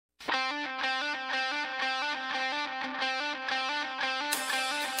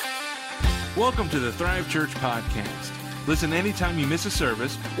Welcome to the Thrive Church Podcast. Listen anytime you miss a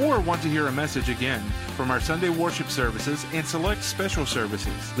service or want to hear a message again from our Sunday worship services and select special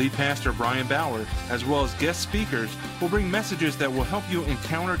services. Lead Pastor Brian Bougher, as well as guest speakers, will bring messages that will help you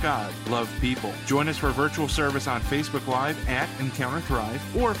encounter God, love people. Join us for a virtual service on Facebook Live at Encounter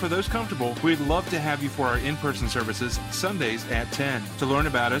Thrive, or for those comfortable, we'd love to have you for our in-person services Sundays at 10. To learn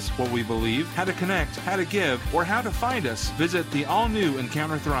about us, what we believe, how to connect, how to give, or how to find us, visit the all-new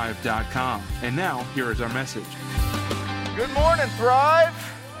EncounterThrive.com. And now, here is our message. Good morning, Thrive.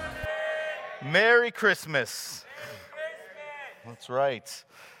 Merry Christmas. That's right.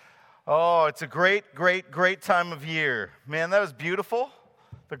 Oh, it's a great time of year. Man, that was beautiful.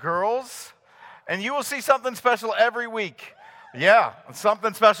 The girls. And you will see something special every week. Yeah,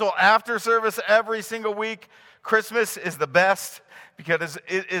 something special after service every single week. Christmas is the best because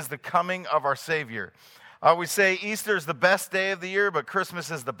it is the coming of our Savior. I always say Easter is the best day of the year, but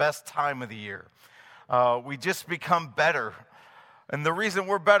Christmas is the best time of the year. We just become better. And the reason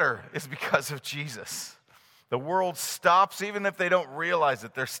we're better is because of Jesus. The world stops, even if they don't realize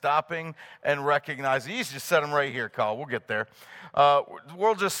it. They're stopping and recognizing. You just set them right here, Kyle. We'll get there. The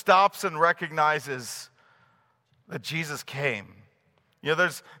world just stops and recognizes that Jesus came. You know,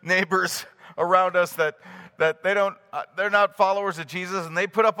 there's neighbors around us that they're not followers of Jesus, and they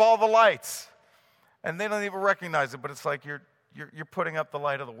put up all the lights. And they don't even recognize it, but it's like you're putting up the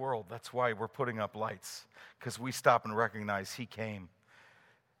light of the world. That's why we're putting up lights, because we stop and recognize He came.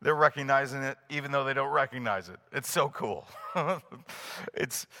 They're recognizing it even though they don't recognize it. It's so cool.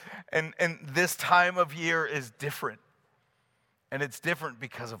 And this time of year is different. And it's different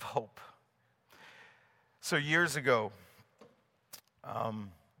because of hope. So years ago,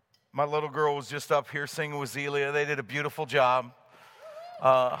 my little girl was just up here singing with Zelia. They did a beautiful job.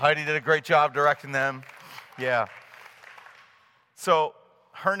 Heidi did a great job directing them. Yeah. So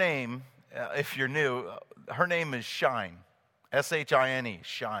her name, if you're new, her name is Shine, S-H-I-N-E,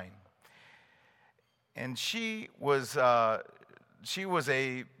 Shine. And she was a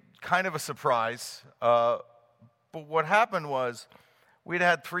kind of a surprise. But what happened was we'd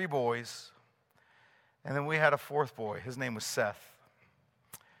had 3 boys, and then we had a 4th boy. His name was Seth.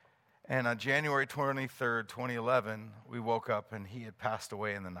 And on January 23rd, 2011, we woke up and he had passed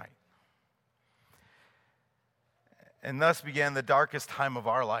away in the night. And thus began the darkest time of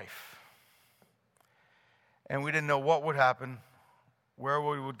our life. And we didn't know what would happen, where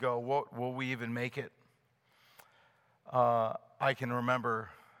we would go, will we even make it? I can remember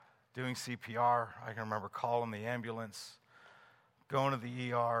doing CPR. I can remember calling the ambulance, going to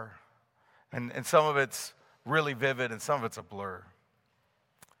the ER. And some of it's really vivid and some of it's a blur.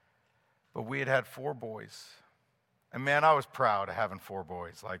 But we had 4 boys. And man, I was proud of having 4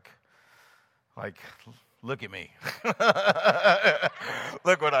 boys. Like, look at me.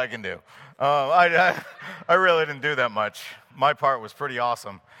 Look what I can do. I really didn't do that much. My part was pretty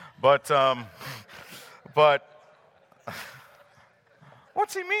awesome. But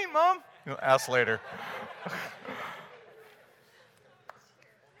what's he mean, Mom? You'll ask later.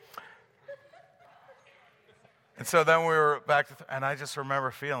 And so then we were back and I just remember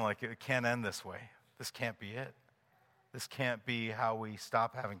feeling like it can't end this way. This can't be it. This can't be how we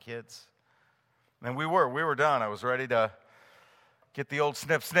stop having kids. And we were done. I was ready to get the old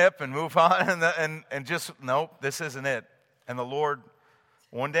snip and move on and just, nope, this isn't it. And the Lord,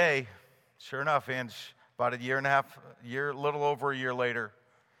 one day, sure enough, and about a little over a year later,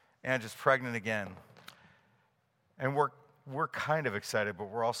 Angie's pregnant again. And we're kind of excited,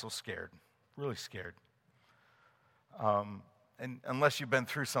 but we're also scared, really scared. And unless you've been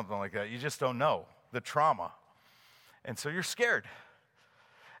through something like that, you just don't know the trauma. And so you're scared.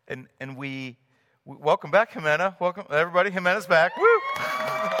 And we welcome back, Jimena. Welcome, everybody. Jimena's back. Woo!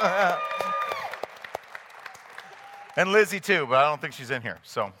 And Lizzie, too, but I don't think she's in here.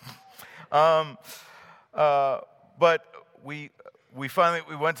 So, but we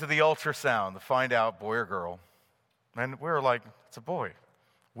finally went to the ultrasound to find out boy or girl. And we were like, it's a boy.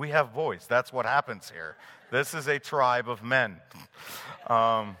 We have boys. That's what happens here. This is a tribe of men.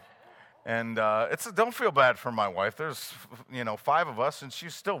 Don't feel bad for my wife. There's 5 of us, and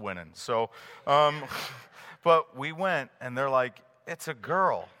she's still winning. So, but we went, and they're like, it's a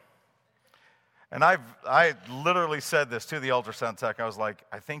girl. And I literally said this to the ultrasound tech. I was like,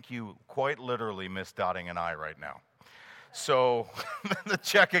 I think you quite literally missed dotting an I right now. So, the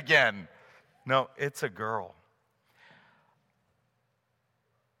check again. No, it's a girl.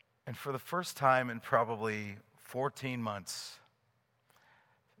 And for the first time in probably 14 months,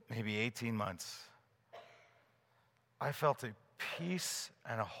 maybe 18 months, I felt a peace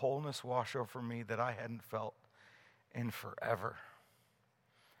and a wholeness wash over me that I hadn't felt in forever.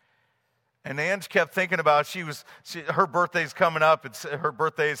 And Ange kept thinking about, her birthday's coming up. Her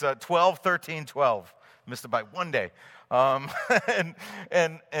birthday's 12/13/12. Missed it by one day.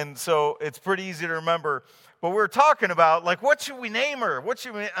 And so it's pretty easy to remember. But we were talking about, like, what should we name her?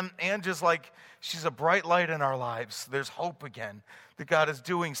 And Ange is like, she's a bright light in our lives. There's hope again. That God is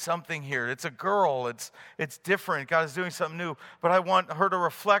doing something here. It's a girl. It's different. God is doing something new. But I want her to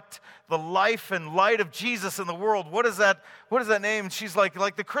reflect the life and light of Jesus in the world. What is that name? And she's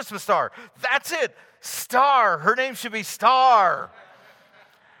like the Christmas star. That's it. Star. Her name should be Star.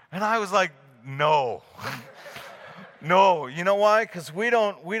 And I was like, no. No, you know why? Because we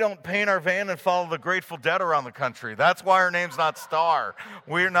don't paint our van and follow the Grateful Dead around the country. That's why her name's not Star.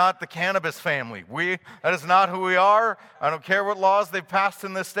 We're not the cannabis family. That is not who we are. I don't care what laws they've passed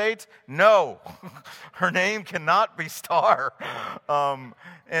in this state. No, her name cannot be Star. No,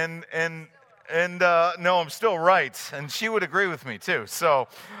 I'm still right, and she would agree with me too. So,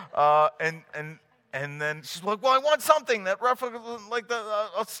 and then she's like, well, I want something that replicates like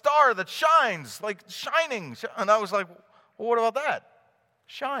a star that shines, like shining. And I was like, well, what about that?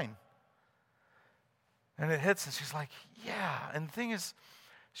 Shine. And it hits, and she's like, yeah. And the thing is,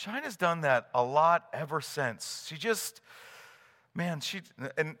 Shine has done that a lot ever since. She's getting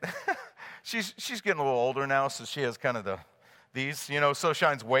a little older now, so she has kind of these, so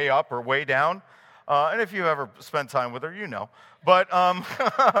Shine's way up or way down. And if you ever spend time with her, you know. But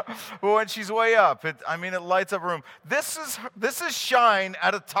when she's way up, it lights up a room. This is Shine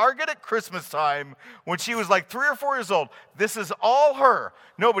at a Target at Christmas time when she was like 3 or 4 years old. This is all her.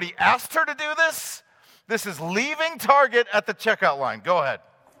 Nobody asked her to do this. This is leaving Target at the checkout line. Go ahead.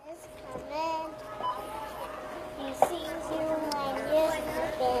 He sees you when you're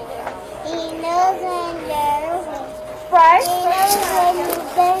there. He knows when you're first. He knows when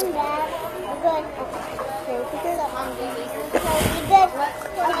you've been there.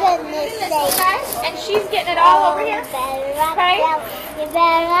 And she's getting it all over here. Okay? You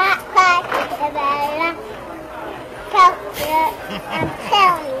better not cry. You better not tell you. I'm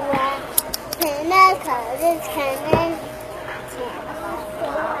telling you what. Because it's coming.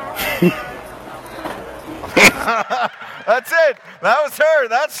 That's it. That was her.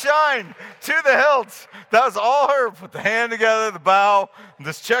 That's Shine. To the hilt. That was all her. Put the hand together, the bow.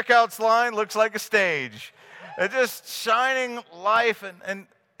 This checkouts line looks like a stage. It's just shining life. And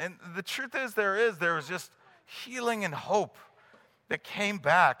the truth is, there was just healing and hope that came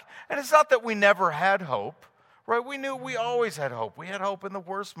back. And it's not that we never had hope, right? We knew we always had hope. We had hope in the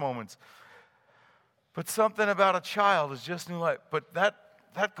worst moments. But something about a child is just new life. But that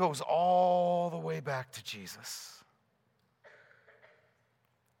goes all the way back to Jesus.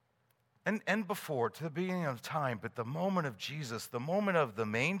 And before, to the beginning of time, but the moment of Jesus, the moment of the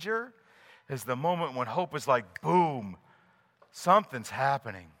manger, is the moment when hope is like, boom, something's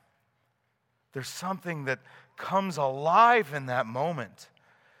happening. There's something that comes alive in that moment.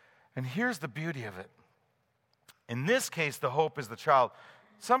 And here's the beauty of it. In this case, the hope is the child.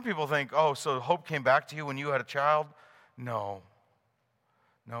 Some people think, oh, so hope came back to you when you had a child? No.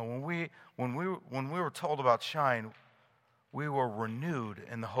 When we were told about Shine, we were renewed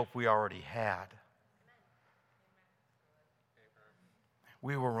in the hope we already had.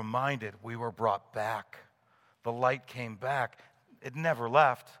 We were reminded, we were brought back. The light came back. It never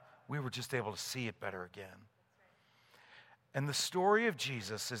left. We were just able to see it better again. And the story of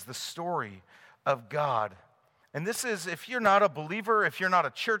Jesus is the story of God. And this is, if you're not a believer, if you're not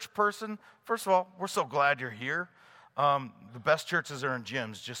a church person, first of all, we're so glad you're here. The best churches are in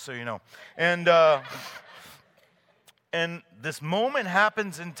gyms, just so you know. And this moment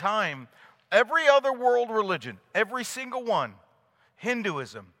happens in time. Every other world religion, every single one,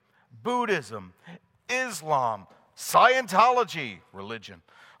 Hinduism, Buddhism, Islam, Scientology, religion,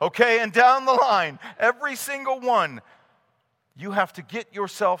 okay, and down the line, every single one, you have to get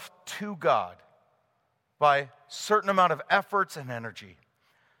yourself to God by a certain amount of efforts and energy.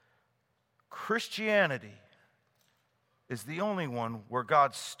 Christianity is the only one where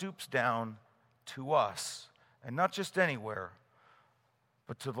God stoops down to us, and not just anywhere,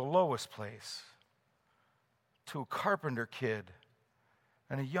 but to the lowest place, to a carpenter kid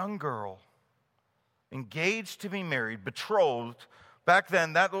and a young girl, engaged to be married, betrothed. Back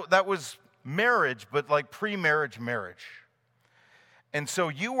then, that was marriage, but like pre-marriage marriage. And so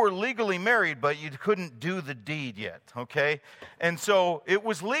you were legally married, but you couldn't do the deed yet, okay? And so it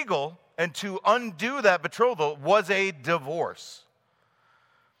was legal, and to undo that betrothal was a divorce.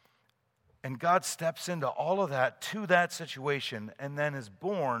 And God steps into all of that, to that situation, and then is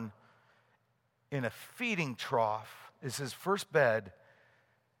born in a feeding trough, is his first bed,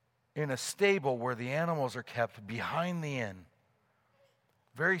 in a stable where the animals are kept behind the inn.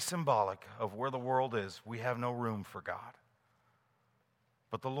 very symbolic of where the world is. We have no room for God.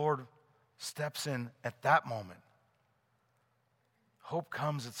 But the Lord steps in at that moment. Hope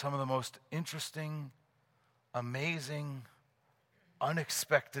comes at some of the most interesting, amazing,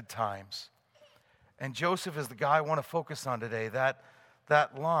 unexpected times. And Joseph is the guy I want to focus on today.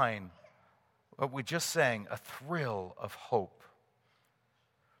 That line, what we just sang, a thrill of hope.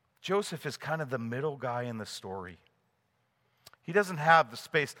 Joseph is kind of the middle guy in the story. He doesn't have the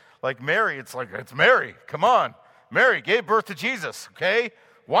space. Like Mary, it's Mary. Come on. Mary gave birth to Jesus, okay?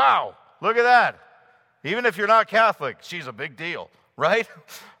 Wow, look at that. Even if you're not Catholic, she's a big deal, right?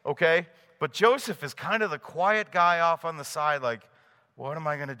 Okay? But Joseph is kind of the quiet guy off on the side, like, what am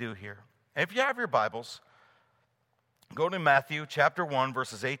I going to do here? And if you have your Bibles, go to Matthew chapter 1,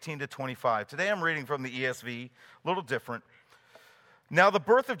 verses 18 to 25. Today I'm reading from the ESV, a little different. Now the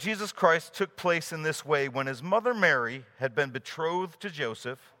birth of Jesus Christ took place in this way when his mother Mary had been betrothed to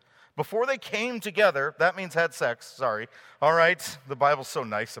Joseph. Before they came together, that means had sex, sorry. All right, the Bible's so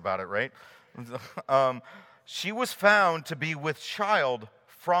nice about it, right? She was found to be with child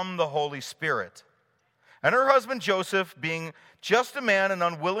from the Holy Spirit. And her husband Joseph, being just a man and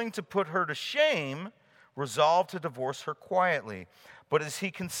unwilling to put her to shame, resolved to divorce her quietly. But as he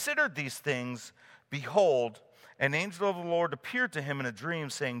considered these things, behold, an angel of the Lord appeared to him in a dream,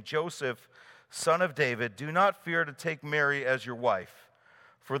 saying, Joseph, son of David, do not fear to take Mary as your wife,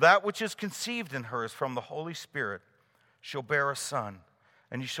 for that which is conceived in her is from the Holy Spirit. She'll bear a son,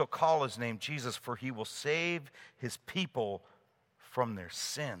 and you shall call his name Jesus, for he will save his people from their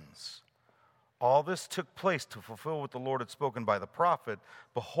sins. All this took place to fulfill what the Lord had spoken by the prophet.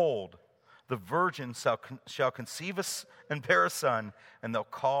 Behold, the virgin shall conceive and bear a son, and they'll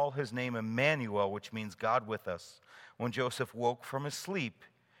call his name Emmanuel, which means God with us. When Joseph woke from his sleep,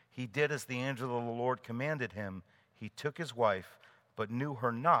 he did as the angel of the Lord commanded him. He took his wife, but knew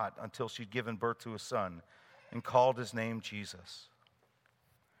her not until she'd given birth to a son, and called his name Jesus.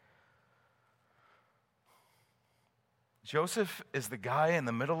 Joseph is the guy in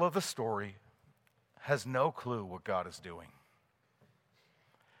the middle of the story, has no clue what God is doing.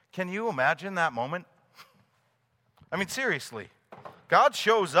 Can you imagine that moment? I mean, seriously. God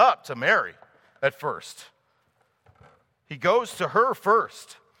shows up to Mary at first. He goes to her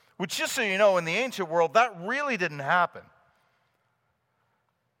first, which, just so you know, in the ancient world, that really didn't happen.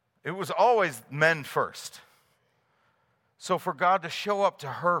 It was always men first. So for God to show up to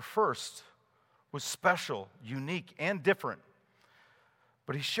her first was special, unique, and different.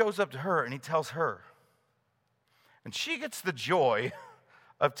 But he shows up to her and he tells her. And she gets the joy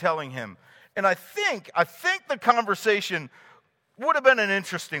of telling him. And I think the conversation would have been an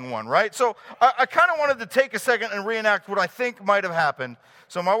interesting one, right? So I kind of wanted to take a second and reenact what I think might have happened.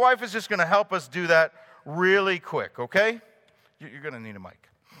 So my wife is just going to help us do that really quick, okay? You're going to need a mic.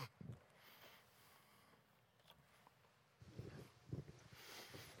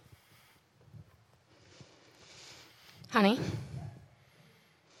 Honey,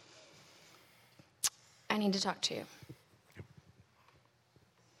 I need to talk to you.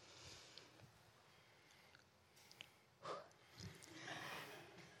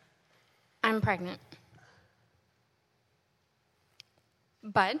 I'm pregnant.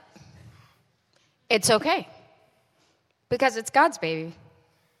 But it's okay. Because it's God's baby.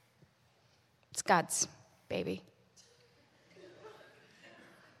 It's God's baby.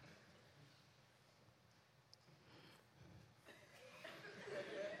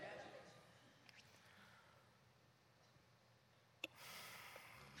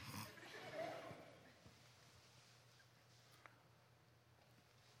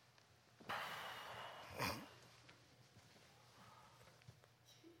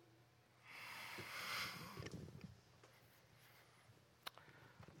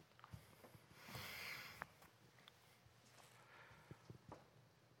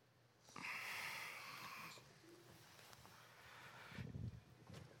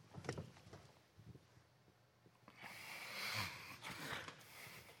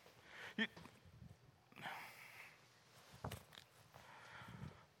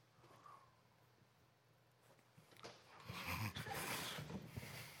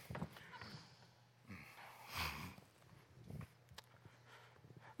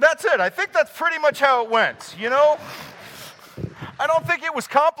 That's it. I think that's pretty much how it went, you know? I don't think it was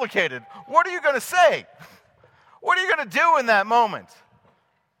complicated. What are you going to say? What are you going to do in that moment?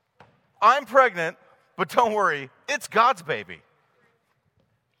 I'm pregnant, but don't worry, it's God's baby.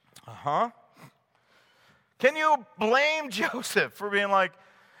 Can you blame Joseph for being like,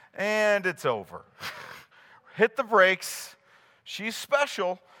 and it's over? Hit the brakes. She's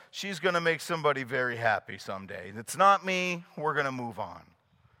special. She's going to make somebody very happy someday. It's not me. We're going to move on.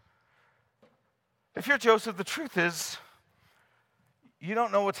 If you're Joseph, the truth is, you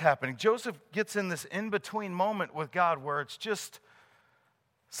don't know what's happening. Joseph gets in this in-between moment with God where it's just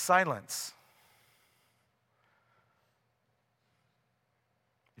silence.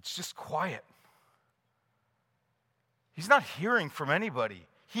 It's just quiet. He's not hearing from anybody.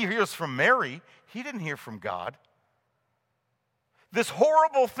 He hears from Mary. He didn't hear from God. This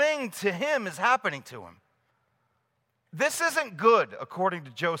horrible thing to him is happening to him. This isn't good, according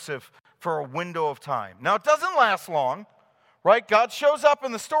to Joseph, for a window of time. Now, it doesn't last long, right? God shows up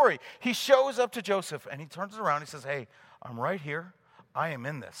in the story. He shows up to Joseph, and he turns around and he says, hey, I'm right here. I am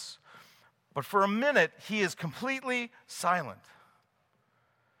in this. But for a minute, he is completely silent.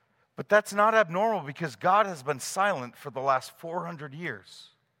 But that's not abnormal because God has been silent for the last 400 years.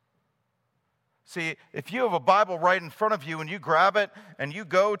 See, if you have a Bible right in front of you and you grab it and you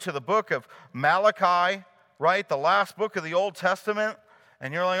go to the book of Malachi, right, the last book of the Old Testament,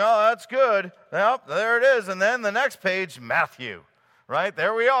 and you're like, oh, that's good. Yep, there it is. And then the next page, Matthew, right?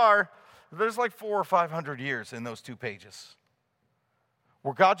 There we are. There's like 400 or 500 years in those two pages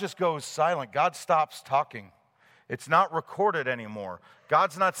where God just goes silent. God stops talking. It's not recorded anymore.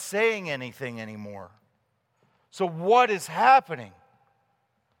 God's not saying anything anymore. So what is happening?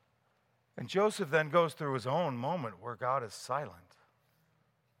 And Joseph then goes through his own moment where God is silent.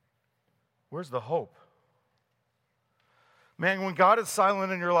 Where's the hope? Man, when God is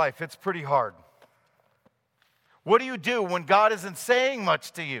silent in your life, it's pretty hard. What do you do when God isn't saying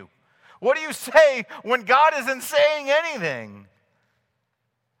much to you? What do you say when God isn't saying anything?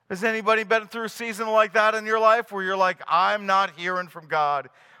 Has anybody been through a season like that in your life where you're like, I'm not hearing from God?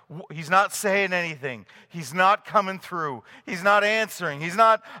 He's not saying anything. He's not coming through. He's not answering.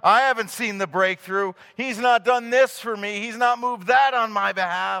 I haven't seen the breakthrough. He's not done this for me. He's not moved that on my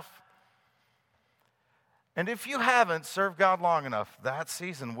behalf. And if you haven't served God long enough, that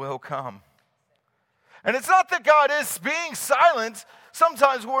season will come. And it's not that God is being silent.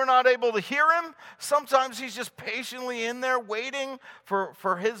 Sometimes we're not able to hear him. Sometimes he's just patiently in there waiting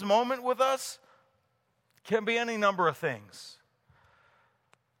for his moment with us. Can be any number of things.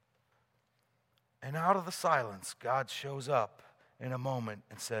 And out of the silence, God shows up in a moment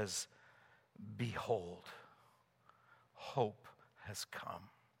and says, behold, hope has come.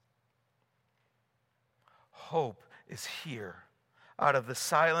 Hope is here. Out of the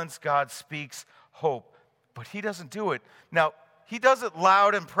silence, God speaks hope. But he doesn't do it. Now, he does it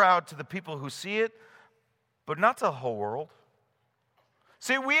loud and proud to the people who see it, but not to the whole world.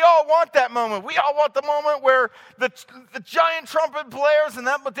 See, we all want that moment. We all want the moment where the giant trumpet blares and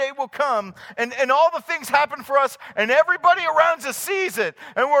that day will come and all the things happen for us and everybody around us sees it.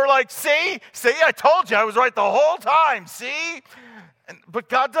 And we're like, see, I told you I was right the whole time, see? But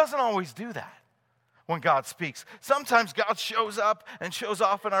God doesn't always do that when God speaks. Sometimes God shows up and shows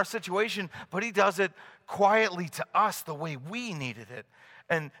off in our situation, but he does it quietly to us the way we needed it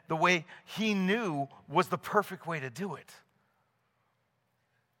and the way he knew was the perfect way to do it.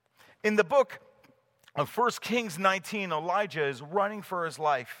 In the book of 1 Kings 19, Elijah is running for his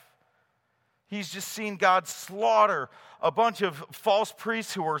life. He's just seen God slaughter a bunch of false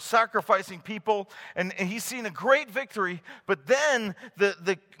priests who were sacrificing people, and he's seen a great victory. But then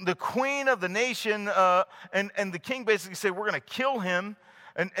the queen of the nation and the king basically say, we're going to kill him.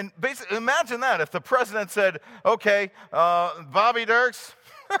 And basically, imagine that if the president said, okay, Bobby Dirks,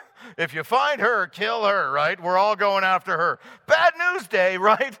 if you find her, kill her, right? We're all going after her. Bad news day,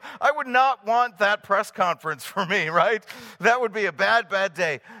 right? I would not want that press conference for me, right? That would be a bad, bad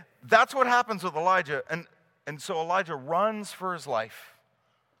day. That's what happens with Elijah. And so Elijah runs for his life.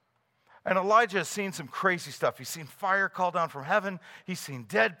 And Elijah has seen some crazy stuff. He's seen fire call down from heaven. He's seen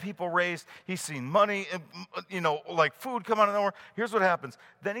dead people raised. He's seen money, like food come out of nowhere. Here's what happens.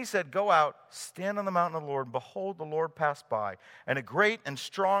 Then he said, go out, stand on the mountain of the Lord. Behold, the Lord passed by. And a great and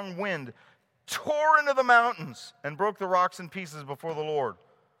strong wind tore into the mountains and broke the rocks in pieces before the Lord.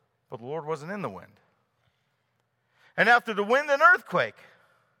 But the Lord wasn't in the wind. And after the wind, an earthquake.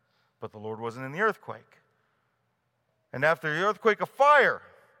 But the Lord wasn't in the earthquake. And after the earthquake, a fire.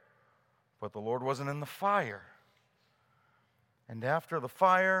 But the Lord wasn't in the fire. And after the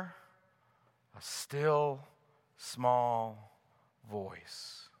fire, a still, small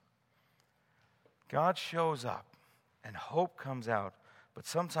voice. God shows up, and hope comes out. But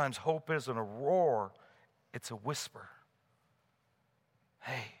sometimes hope isn't a roar, it's a whisper.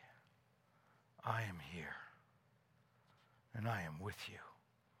 Hey, I am here, and I am with you,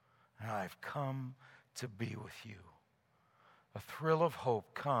 and I've come to be with you. A thrill of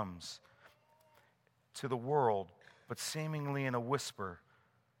hope comes to the world, but seemingly in a whisper,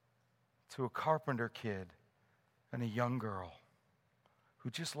 to a carpenter kid and a young girl who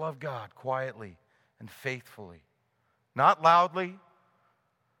just love God quietly and faithfully. Not loudly,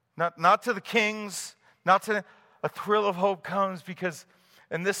 not to the kings, not to a thrill of hope comes because,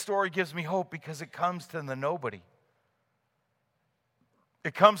 and this story gives me hope because it comes to the nobody.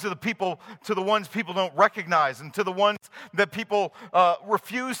 It comes to the people, to the ones people don't recognize, and to the ones that people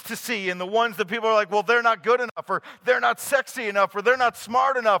refuse to see, and the ones that people are like, well, they're not good enough, or they're not sexy enough, or they're not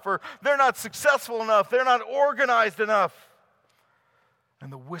smart enough, or they're not successful enough, they're not organized enough.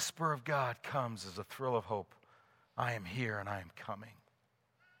 And the whisper of God comes as a thrill of hope. I am here and I am coming.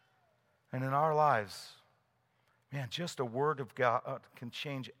 And in our lives, man, just a word of God can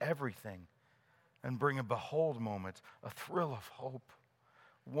change everything and bring a behold moment, a thrill of hope.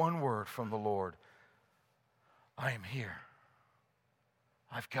 One word from the Lord. I am here.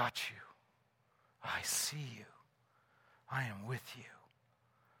 I've got you. I see you. I am with you.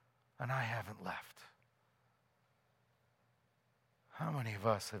 And I haven't left. How many of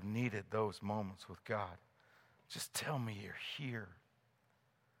us have needed those moments with God? Just tell me you're here.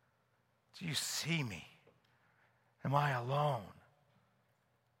 Do you see me? Am I alone?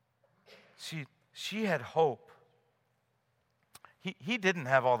 She had hope. He didn't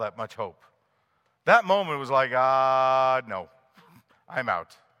have all that much hope. That moment was like, no, I'm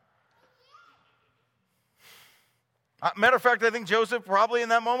out. Matter of fact, I think Joseph probably in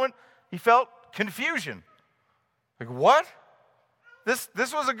that moment, he felt confusion. Like, what? This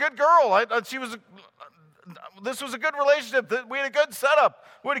was a good girl. This was a good relationship. We had a good setup.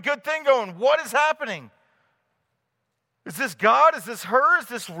 We had a good thing going. What is happening? Is this God? Is this her? Is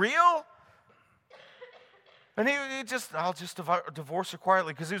this real? And I'll just divorce her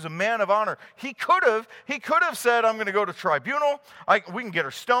quietly because he was a man of honor. He could have said, I'm going to go to tribunal. We can get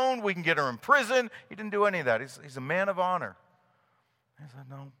her stoned. We can get her in prison. He didn't do any of that. He's a man of honor. He said,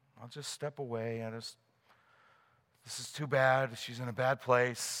 no, I'll just step away. This is too bad. She's in a bad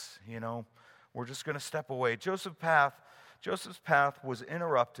place. We're just going to step away. Joseph's path was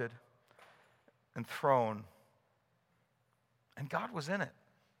interrupted and thrown, and God was in it.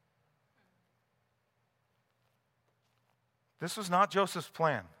 This was not Joseph's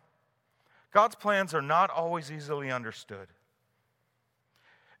plan. God's plans are not always easily understood.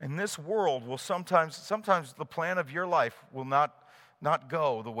 And this world will sometimes the plan of your life will not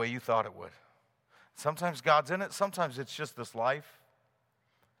go the way you thought it would. Sometimes God's in it, sometimes it's just this life.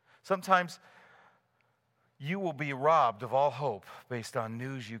 Sometimes you will be robbed of all hope based on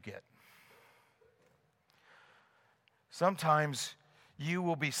news you get. Sometimes you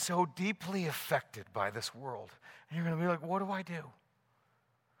will be so deeply affected by this world. And you're going to be like, what do I do?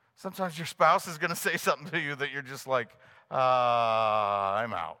 Sometimes your spouse is going to say something to you that you're just like,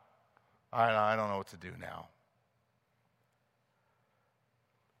 I'm out. I don't know what to do now.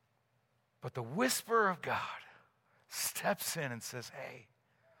 But the whisper of God steps in and says, hey,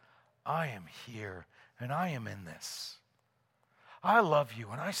 I am here and I am in this. I love you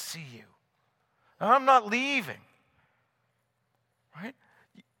and I see you. And I'm not leaving. Right?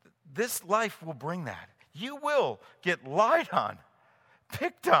 This life will bring that. You will get lied on,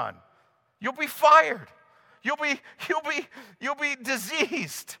 picked on. You'll be fired. You'll be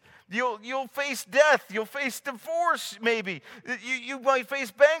diseased. You'll face death. You'll face divorce, maybe. You might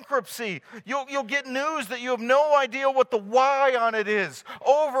face bankruptcy. You'll get news that you have no idea what the why on it is.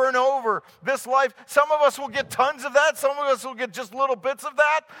 Over and over. This life, some of us will get tons of that. Some of us will get just little bits of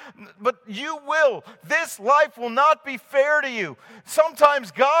that. But you will. This life will not be fair to you.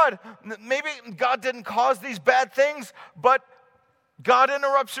 Sometimes maybe God didn't cause these bad things, but God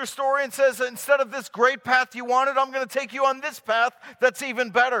interrupts your story and says, instead of this great path you wanted, I'm going to take you on this path that's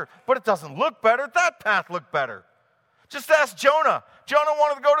even better. But it doesn't look better. That path looked better. Just ask Jonah. Jonah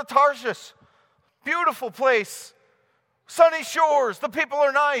wanted to go to Tarshish. Beautiful place. Sunny shores. The people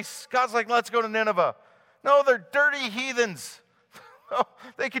are nice. God's like, let's go to Nineveh. No, they're dirty heathens.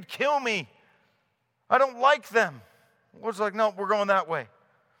 They could kill me. I don't like them. The Lord's like, no, we're going that way.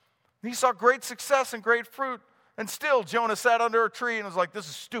 He saw great success and great fruit. And still, Jonah sat under a tree and was like, this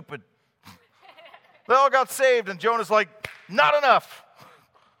is stupid. They all got saved, and Jonah's like, not enough.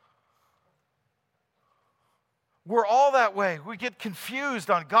 We're all that way. We get confused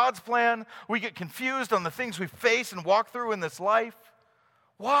on God's plan. We get confused on the things we face and walk through in this life.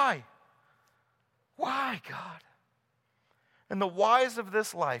 Why? Why, God? And the whys of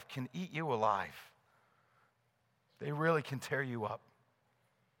this life can eat you alive. They really can tear you up.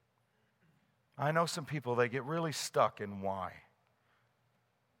 I know some people, they get really stuck in why.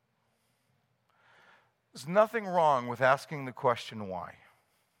 There's nothing wrong with asking the question why.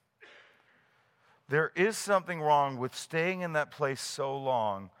 There is something wrong with staying in that place so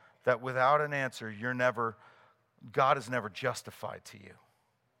long that without an answer, God is never justified to you.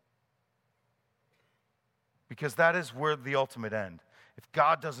 Because that is where the ultimate end. If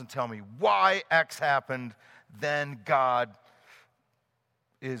God doesn't tell me why X happened, then God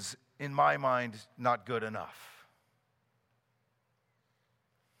is, in my mind, not good enough.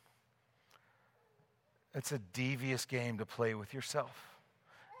 It's a devious game to play with yourself.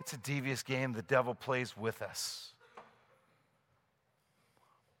 It's a devious game the devil plays with us.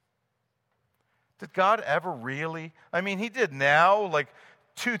 Did God ever really? I mean, he did now, like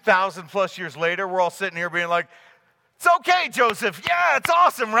 2,000 plus years later, we're all sitting here being like, it's okay, Joseph. Yeah, it's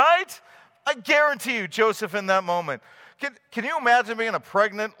awesome, right? I guarantee you, Joseph, in that moment. Can you imagine being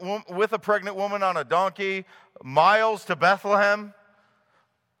with a pregnant woman on a donkey, miles to Bethlehem?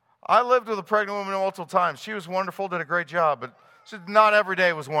 I lived with a pregnant woman multiple times. She was wonderful, did a great job, but not every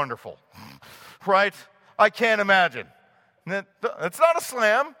day was wonderful, right? I can't imagine. It's not a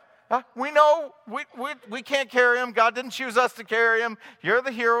slam. We know we can't carry him. God didn't choose us to carry him. You're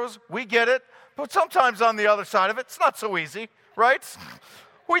the heroes. We get it. But sometimes on the other side of it, it's not so easy, right?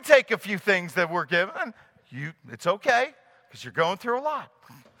 We take a few things that we're given. It's okay because you're going through a lot.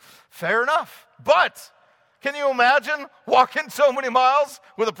 Fair enough. But can you imagine walking so many miles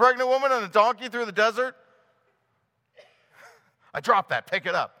with a pregnant woman and a donkey through the desert? I dropped that. Pick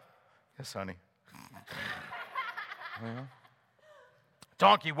it up. Yes, honey. Yeah.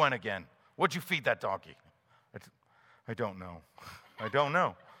 Donkey went again. What'd you feed that donkey? I don't know. I don't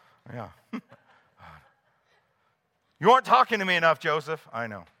know. Yeah. You aren't talking to me enough, Joseph. I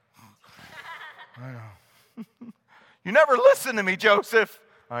know. I know. You never listen to me, Joseph.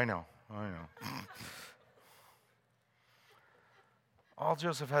 I know. All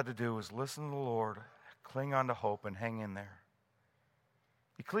Joseph had to do was listen to the Lord, cling on to hope, and hang in there.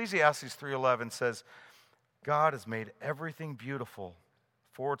 Ecclesiastes 3:11 says, God has made everything beautiful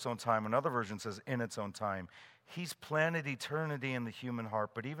for its own time. Another version says, in its own time. He's planted eternity in the human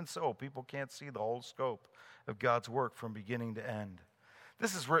heart, but even so, people can't see the whole scope of God's work from beginning to end.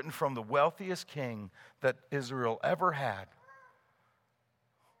 This is written from the wealthiest king that Israel ever had.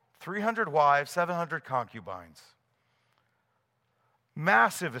 300 wives, 700 concubines.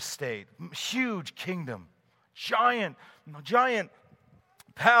 Massive estate, huge kingdom, giant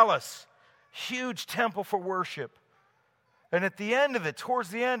palace, huge temple for worship. And at the end of it, towards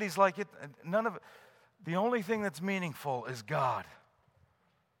the end, he's like, the only thing that's meaningful is God.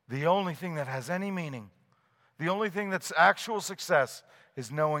 The only thing that has any meaning, the only thing that's actual success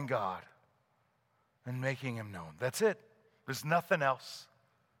is knowing God and making him known. That's it. There's nothing else.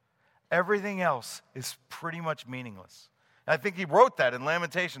 Everything else is pretty much meaningless. I think he wrote that in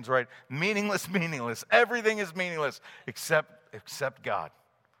Lamentations, right? Meaningless, meaningless. Everything is meaningless except God.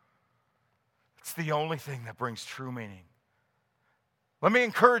 It's the only thing that brings true meaning. Let me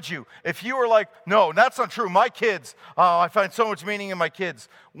encourage you. If you are like, no, that's not true. My kids, I find so much meaning in my kids.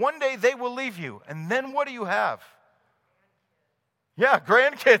 One day they will leave you. And then what do you have? Yeah,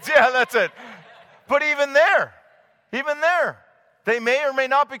 grandkids. Yeah, that's it. But even there, they may or may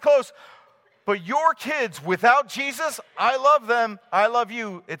not be close. But your kids, without Jesus, I love them, I love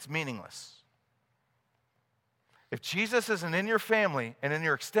you, it's meaningless. If Jesus isn't in your family and in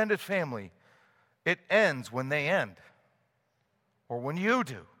your extended family, it ends when they end. Or when you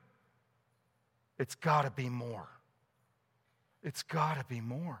do. It's got to be more. It's got to be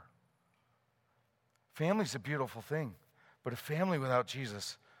more. Family's a beautiful thing, but a family without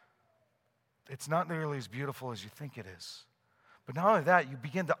Jesus, it's not nearly as beautiful as you think it is. But not only that, you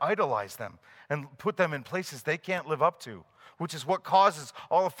begin to idolize them and put them in places they can't live up to, which is what causes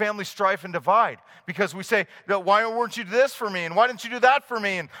all the family strife and divide. Because we say, why weren't you this for me? And why didn't you do that for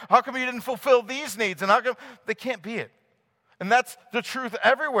me? And how come you didn't fulfill these needs? And how come they can't be it? And that's the truth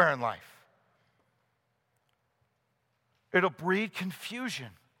everywhere in life. It'll breed confusion.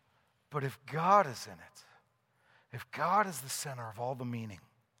 But if God is in it, if God is the center of all the meaning,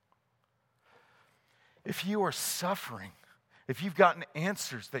 if you are suffering, if you've gotten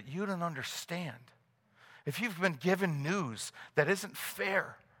answers that you don't understand, if you've been given news that isn't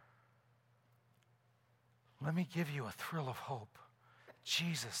fair, let me give you a thrill of hope.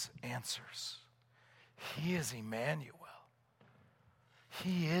 Jesus answers. He is Emmanuel.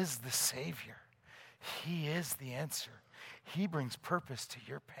 He is the Savior. He is the answer. He brings purpose to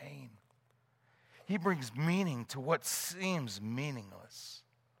your pain. He brings meaning to what seems meaningless.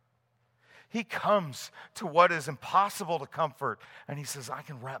 He comes to what is impossible to comfort, and he says, I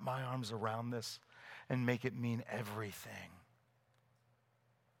can wrap my arms around this and make it mean everything.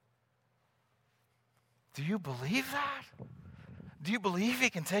 Do you believe that? Do you believe he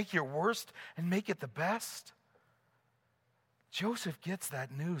can take your worst and make it the best? Joseph gets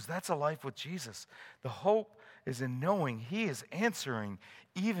that news. That's a life with Jesus. The hope is in knowing he is answering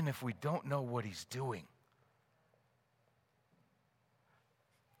even if we don't know what he's doing.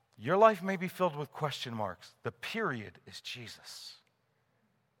 Your life may be filled with question marks. The period is Jesus.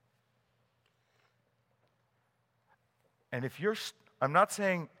 And if I'm not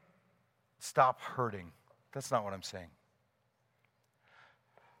saying stop hurting. That's not what I'm saying.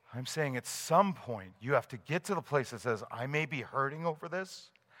 I'm saying at some point you have to get to the place that says, I may be hurting over this,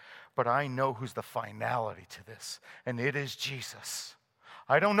 but I know who's the finality to this, and it is Jesus.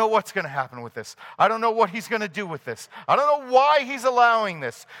 I don't know what's going to happen with this. I don't know what he's going to do with this. I don't know why he's allowing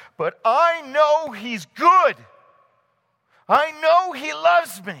this, but I know he's good. I know he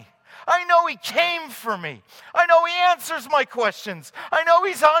loves me. I know he came for me. I know he answers my questions. I know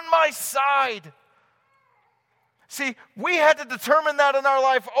he's on my side. See, we had to determine that in our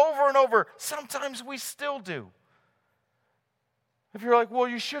life over and over. Sometimes we still do. If you're like, well,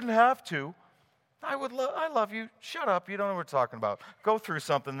 you shouldn't have to. I love you. Shut up. You don't know what we're talking about. Go through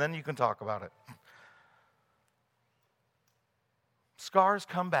something, then you can talk about it. Scars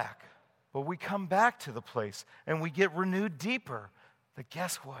come back. But we come back to the place and we get renewed deeper. But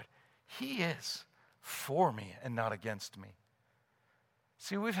guess what? He is for me and not against me.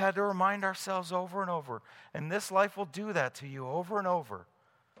 See, we've had to remind ourselves over and over. And this life will do that to you over and over.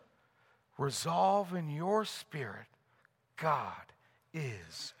 Resolve in your spirit, God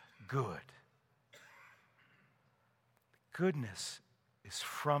is good. Goodness is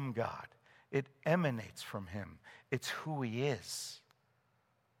from God. It emanates from him. It's who he is.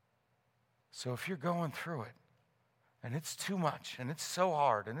 So if you're going through it, and it's too much, and it's so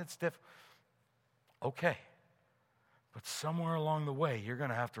hard, and it's difficult, okay. But somewhere along the way, you're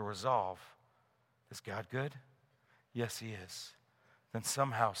going to have to resolve, is God good? Yes, he is. Then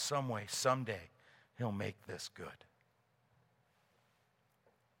somehow, some way, someday, he'll make this good.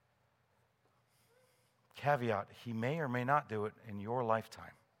 Caveat, he may or may not do it in your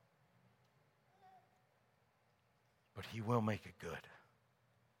lifetime. But he will make it good.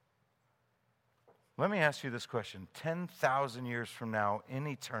 Let me ask you this question. 10,000 years from now, in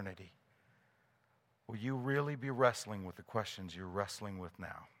eternity, will you really be wrestling with the questions you're wrestling with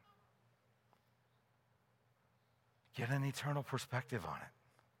now? Get an eternal perspective on it.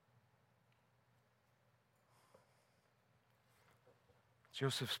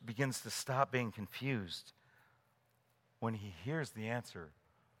 Joseph begins to stop being confused when he hears the answer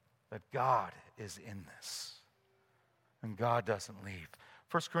that God is in this. And God doesn't leave.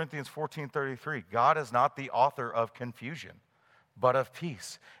 1 Corinthians 14:33, God is not the author of confusion, but of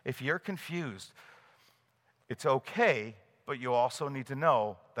peace. If you're confused, it's okay, but you also need to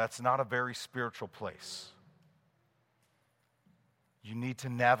know that's not a very spiritual place. You need to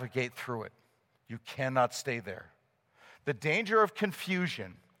navigate through it. You cannot stay there. The danger of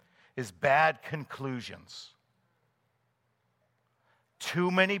confusion is bad conclusions. Too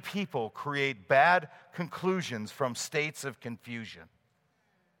many people create bad conclusions from states of confusion.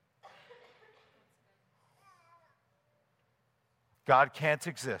 God can't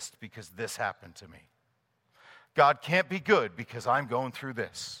exist because this happened to me. God can't be good because I'm going through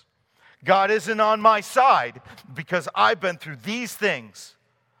this. God isn't on my side because I've been through these things.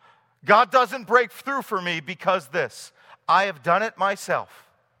 God doesn't break through for me because this. I have done it myself.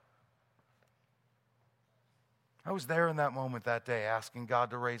 I was there in that moment that day asking God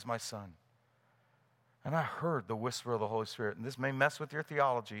to raise my son. And I heard the whisper of the Holy Spirit. And this may mess with your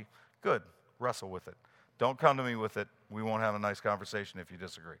theology. Good. Wrestle with it. Don't come to me with it. We won't have a nice conversation if you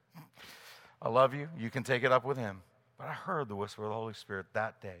disagree. I love you. You can take it up with him. But I heard the whisper of the Holy Spirit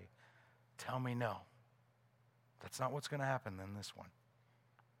that day. Tell me no. That's not what's going to happen in this one.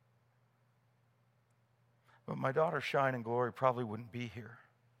 But my daughter Shine and Glory probably wouldn't be here.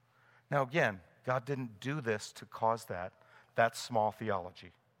 Now again, God didn't do this to cause that. That's small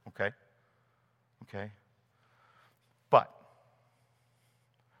theology. Okay? Okay? But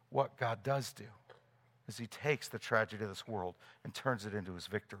what God does do is he takes the tragedy of this world and turns it into his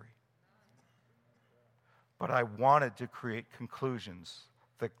victory. But I wanted to create conclusions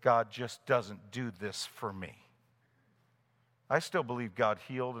that God just doesn't do this for me. I still believe God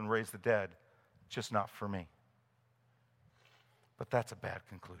healed and raised the dead, just not for me. But that's a bad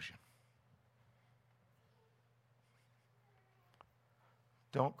conclusion.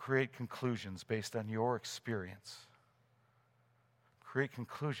 Don't create conclusions based on your experience. Create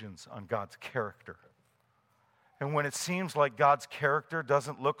conclusions on God's character. And when it seems like God's character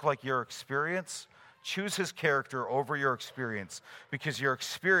doesn't look like your experience, choose his character over your experience, because your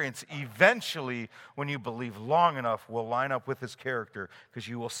experience eventually, when you believe long enough, will line up with his character, because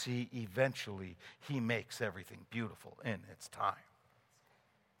you will see eventually he makes everything beautiful in its time.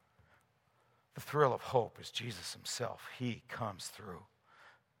 The thrill of hope is Jesus himself. He comes through.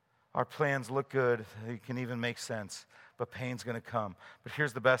 Our plans look good. They can even make sense. but pain's going to come. But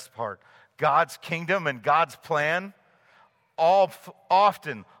here's the best part. God's kingdom and God's plan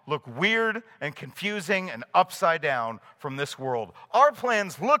often look weird and confusing and upside down from this world. Our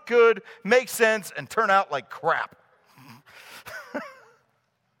plans look good, make sense, and turn out like crap.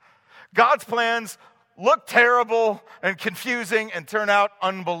 God's plans look terrible and confusing and turn out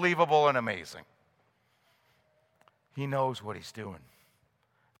unbelievable and amazing. He knows what he's doing.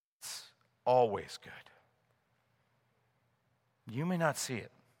 It's always good. You may not see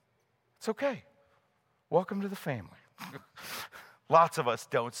it. It's okay. Welcome to the family. Lots of us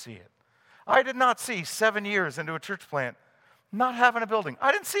don't see it. I did not see 7 years into a church plant not having a building.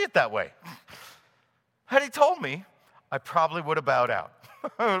 I didn't see it that way. Had he told me, I probably would have bowed out.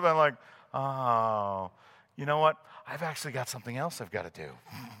 I would have been like, oh, you know what? I've actually got something else I've got to do.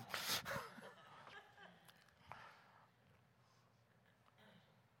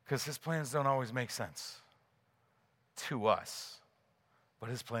 Because his plans don't always make sense to us. But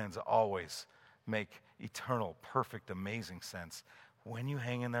his plans always make eternal, perfect, amazing sense when you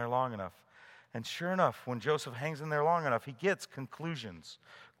hang in there long enough. And sure enough, when Joseph hangs in there long enough, he gets conclusions,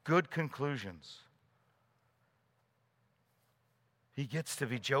 good conclusions. He gets to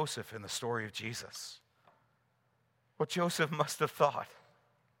be Joseph in the story of Jesus. What Joseph must have thought.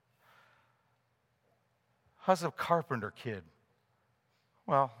 How's a carpenter kid?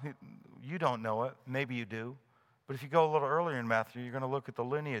 Well, you don't know it. Maybe you do. But if you go a little earlier in Matthew, you're going to look at the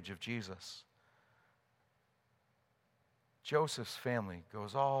lineage of Jesus. Joseph's family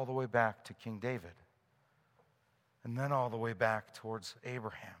goes all the way back to King David. And then all the way back towards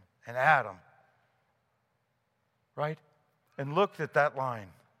Abraham and Adam. Right? And looked at that line.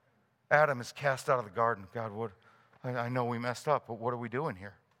 Adam is cast out of the garden. God, what? I know we messed up, but what are we doing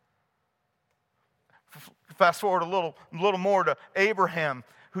here? Fast forward a little more to Abraham,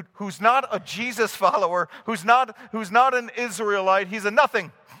 who's not a Jesus follower, who's not an Israelite. He's a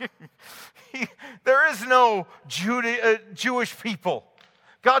nothing. There is no Jewish people.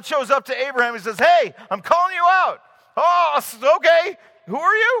 God shows up to Abraham and says, hey, I'm calling you out. Oh, okay. Who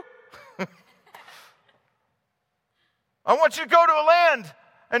are you? I want you to go to a land,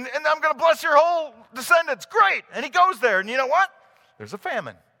 and I'm going to bless your whole descendants. Great. And he goes there, and you know what? There's a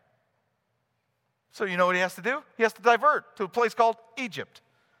famine. So you know what he has to do? He has to divert to a place called Egypt.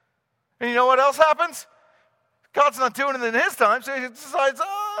 And you know what else happens? God's not doing it in his time, so he decides,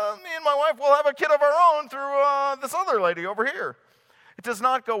 me and my wife will have a kid of our own through this other lady over here. It does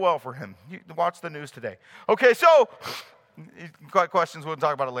not go well for him. You watch the news today. Okay, so, you've got questions, we'll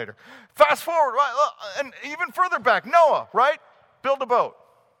talk about it later. Fast forward, right, and even further back, Noah, right? Build a boat.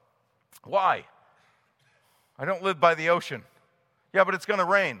 Why? I don't live by the ocean. Yeah, but it's going to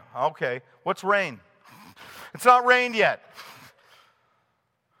rain. Okay, what's rain? It's not rained yet.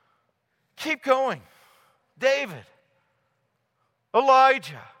 Keep going. David,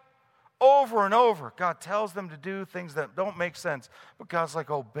 Elijah, over and over, God tells them to do things that don't make sense. But God's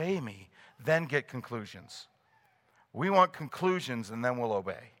like, obey me, then get conclusions. We want conclusions and then we'll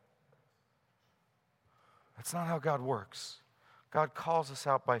obey. That's not how God works. God calls us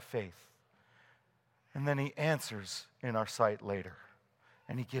out by faith. And then he answers in our sight later.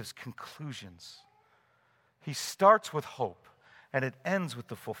 And he gives conclusions. He starts with hope, and it ends with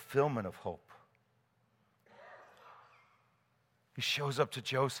the fulfillment of hope. He shows up to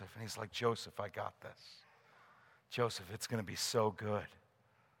Joseph, and he's like, Joseph, I got this. Joseph, it's going to be so good.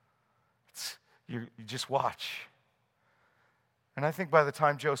 You just watch. And I think by the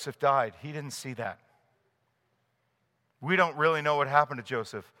time Joseph died, he didn't see that. We don't really know what happened to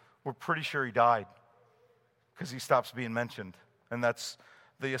Joseph. We're pretty sure he died because he stops being mentioned. And that's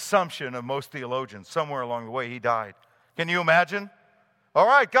the assumption of most theologians. Somewhere along the way, he died. Can you imagine? All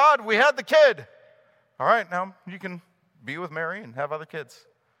right, God, we had the kid. All right, now you can be with Mary and have other kids.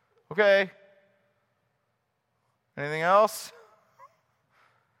 Okay. Anything else?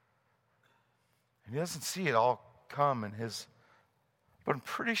 And he doesn't see it all come in his... But I'm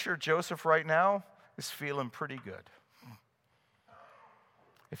pretty sure Joseph right now is feeling pretty good.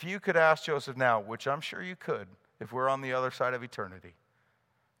 If you could ask Joseph now, which I'm sure you could, if we're on the other side of eternity,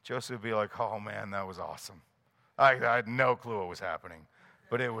 Joseph would be like, oh man, that was awesome. I had no clue what was happening,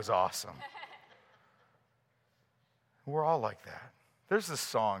 but it was awesome. We're all like that. There's this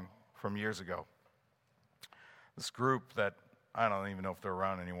song from years ago. This group that, I don't even know if they're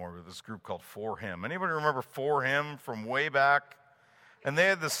around anymore, but this group called For Him. Anybody remember For Him from way back? And they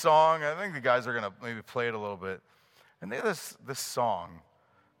had this song, I think the guys are going to maybe play it a little bit. And they had this song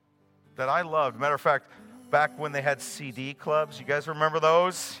that I loved. Matter of fact, back when they had CD clubs, you guys remember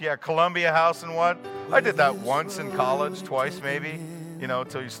those? Yeah, Columbia House and what? I did that once in college, twice maybe,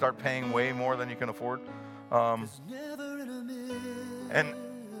 until you start paying way more than you can afford. And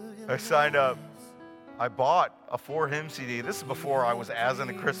I signed up. I bought a 4-hymn CD. This is before I was as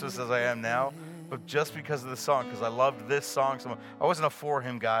into Christmas as I am now, but just because of the song, because I loved this song so much. I wasn't a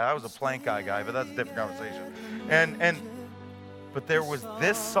 4-hymn guy. I was a plank guy, but that's a different conversation. But there was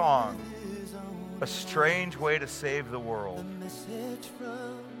this song, A Strange Way to Save the World.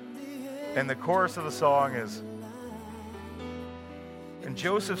 And the chorus of the song is, and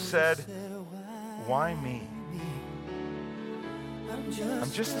Joseph said, why me?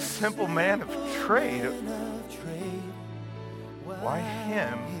 I'm just a simple man of trade. Why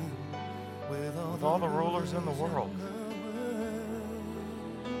him with all the rulers in the world?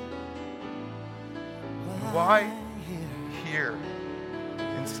 Why here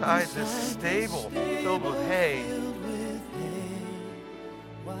inside this stable filled with hay?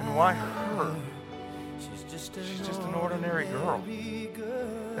 And why her? She's just an ordinary girl.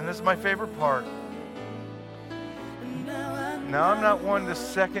 And this is my favorite part. Now, I'm not one to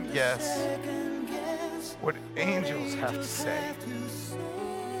second guess what angels have to say.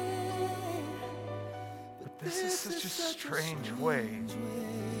 But this is such a strange way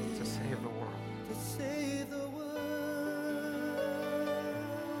to save the world.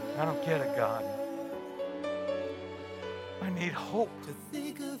 I don't get it, God. I need hope.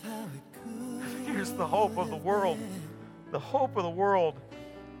 Here's the hope of the world. The hope of the world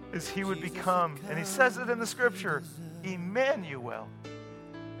is he would become, and he says it in the scripture, Emmanuel.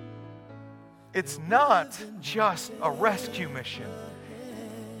 It's not just a rescue mission.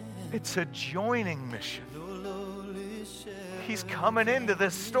 It's a joining mission. He's coming into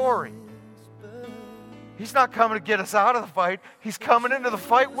this story. He's not coming to get us out of the fight. He's coming into the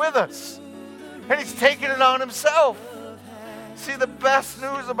fight with us. And he's taking it on himself. See, the best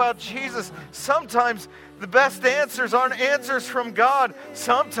news about Jesus, sometimes the best answers aren't answers from God.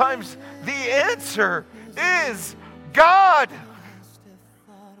 Sometimes the answer is God.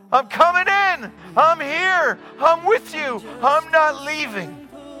 I'm coming in. I'm here. I'm with you. I'm not leaving.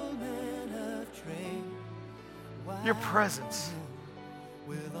 Your presence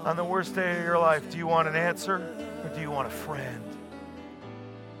on the worst day of your life. Do you want an answer or do you want a friend?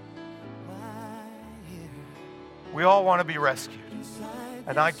 We all want to be rescued.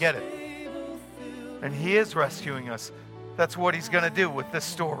 And I get it. And he is rescuing us. That's what he's going to do with this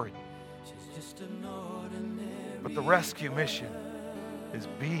story. But the rescue mission is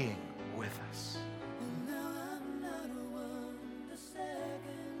being with us.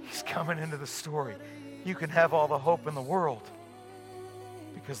 He's coming into the story. You can have all the hope in the world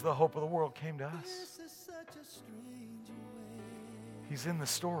because the hope of the world came to us. He's in the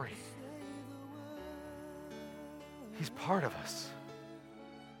story. He's part of us.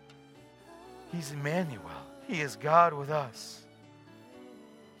 He's Emmanuel. He is God with us.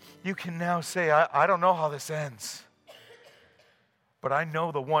 You can now say, I don't know how this ends, but I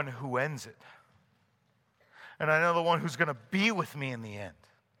know the one who ends it. And I know the one who's going to be with me in the end.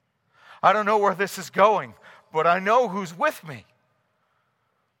 I don't know where this is going, but I know who's with me.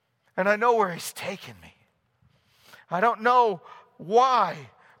 And I know where he's taken me. I don't know why,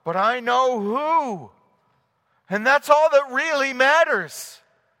 but I know who. And that's all that really matters.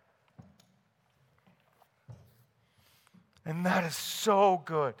 And that is so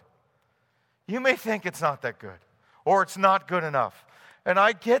good. You may think it's not that good, or it's not good enough. And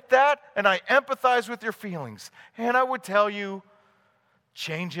I get that, and I empathize with your feelings. And I would tell you,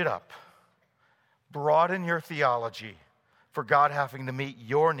 change it up. Broaden your theology for God having to meet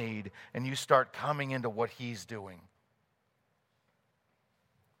your need, and you start coming into what he's doing.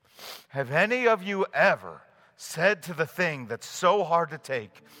 Have any of you ever said to the thing that's so hard to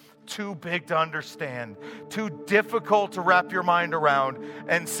take, too big to understand, too difficult to wrap your mind around,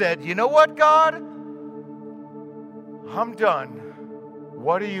 and said, you know what, God? I'm done.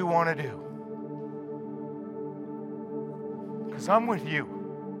 What do you want to do? Because I'm with you.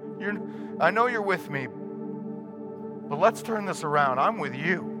 I know you're with me, but let's turn this around. I'm with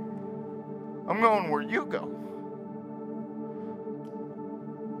you. I'm going where you go.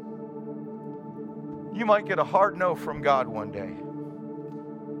 You might get a hard no from God one day.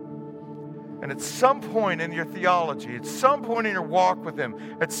 And at some point in your theology, at some point in your walk with him,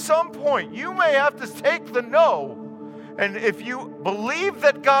 at some point you may have to take the no. And if you believe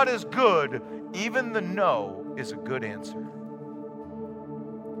that God is good, even the no is a good answer.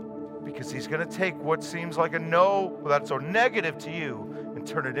 Because he's going to take what seems like a no that's so negative to you and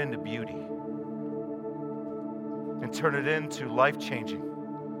turn it into beauty. And turn it into life-changing.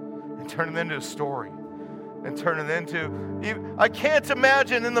 And turn it into a story. And turn it into... I can't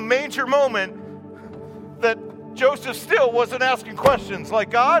imagine in the manger moment that Joseph still wasn't asking questions like,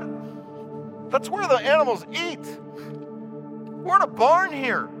 God, that's where the animals eat. We're in a barn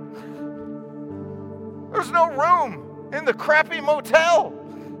here. There's no room in the crappy motel.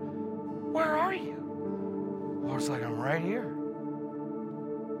 Where are you? The Lord's like, I'm right here.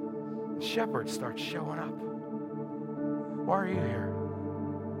 The shepherd starts showing up. Why are you here?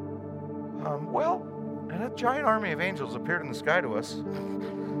 And a giant army of angels appeared in the sky to us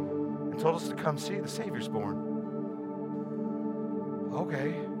and told us to come see the Savior's born.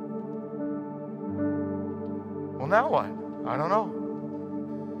 Okay. Well, now what? I don't know.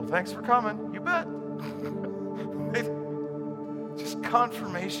 Well, thanks for coming. You bet. Just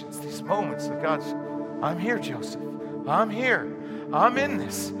confirmations, these moments that God's, I'm here, Joseph. I'm here. I'm in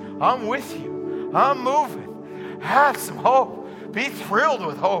this. I'm with you. I'm moving. Have some hope. Be thrilled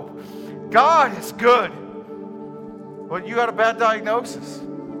with hope. God is good. But you got a bad diagnosis.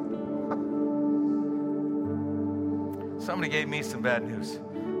 Somebody gave me some bad news.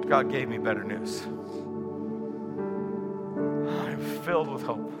 God gave me better news. I'm filled with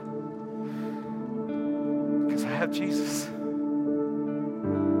hope. Because I have Jesus.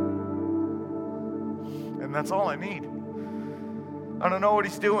 And that's all I need. I don't know what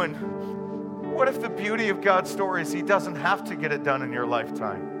he's doing. What if the beauty of God's story is he doesn't have to get it done in your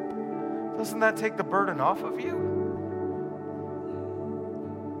lifetime? Doesn't that take the burden off of you?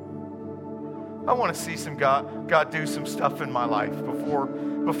 I want to see some God do some stuff in my life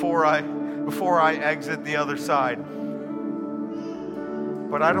before I exit the other side.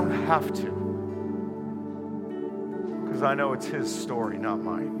 But I don't have to. Because I know it's his story, not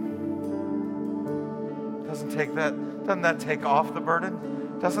mine. Doesn't that take off the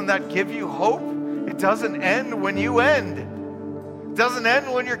burden? Doesn't that give you hope? It doesn't end when you end. It doesn't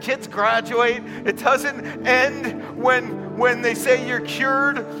end when your kids graduate. It doesn't end when they say you're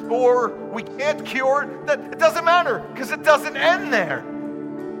cured or we can't cure. It doesn't matter because it doesn't end there.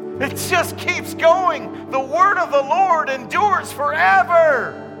 It just keeps going. The word of the Lord endures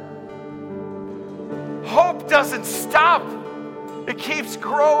forever. Hope doesn't stop. It keeps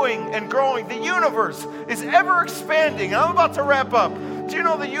growing and growing. The universe is ever expanding. I'm about to wrap up. Do you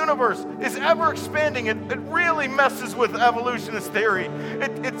know the universe is ever expanding? It really messes with evolutionist theory.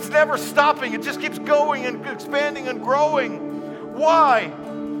 It's never stopping. It just keeps going and expanding and growing. Why?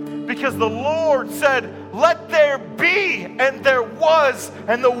 Because the Lord said, let there be, and there was,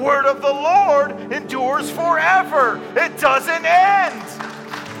 and the word of the Lord endures forever. It doesn't end.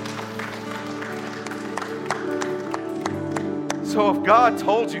 So if God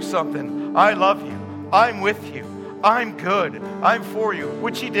told you something, I love you, I'm with you, I'm good, I'm for you,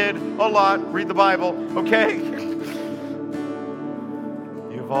 which he did a lot, read the Bible, okay?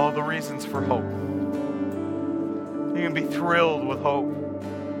 You have all the reasons for hope. You can be thrilled with hope.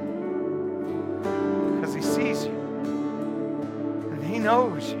 Because he sees you. And he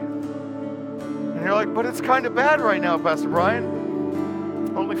knows you. And you're like, but it's kind of bad right now, Pastor Brian.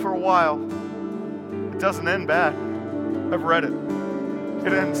 Only for a while. It doesn't end bad. I've read it.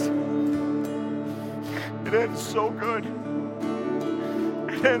 It ends so good.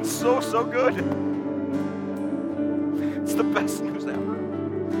 It ends so good. It's the best news ever.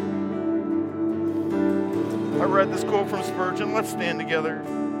 I read this quote from Spurgeon. Let's stand together.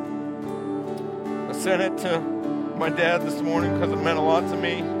 I sent it to my dad this morning because it meant a lot to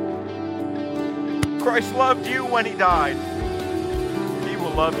me. Christ loved you when he died. He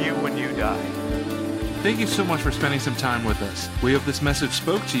will love you when you die. Thank you so much for spending some time with us. We hope this message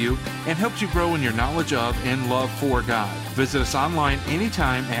spoke to you and helped you grow in your knowledge of and love for God. Visit us online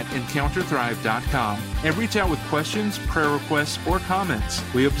anytime at encounterthrive.com and reach out with questions, prayer requests, or comments.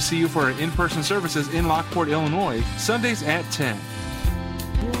 We hope to see you for our in-person services in Lockport, Illinois, Sundays at 10.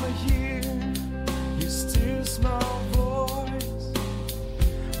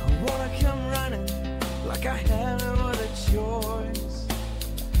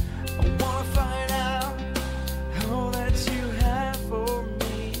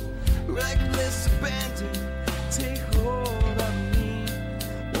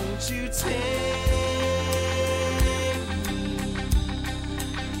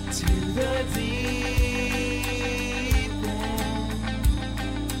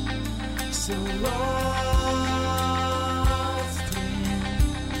 So long.